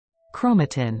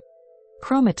Chromatin.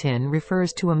 Chromatin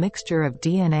refers to a mixture of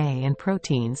DNA and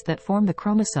proteins that form the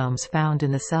chromosomes found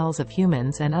in the cells of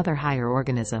humans and other higher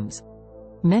organisms.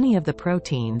 Many of the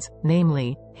proteins,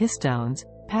 namely, histones,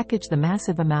 package the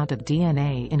massive amount of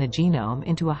DNA in a genome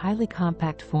into a highly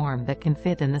compact form that can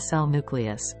fit in the cell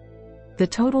nucleus. The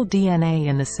total DNA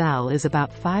in the cell is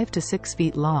about 5 to 6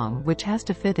 feet long, which has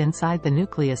to fit inside the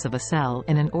nucleus of a cell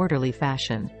in an orderly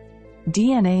fashion.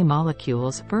 DNA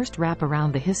molecules first wrap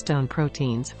around the histone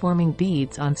proteins, forming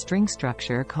beads on string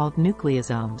structure called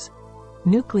nucleosomes.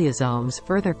 Nucleosomes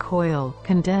further coil,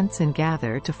 condense and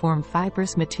gather to form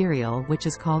fibrous material which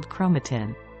is called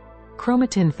chromatin.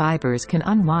 Chromatin fibers can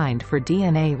unwind for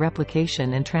DNA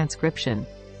replication and transcription.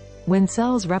 When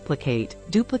cells replicate,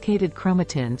 duplicated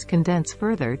chromatins condense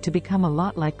further to become a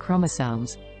lot like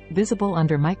chromosomes, visible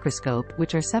under microscope,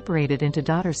 which are separated into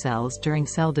daughter cells during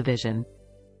cell division.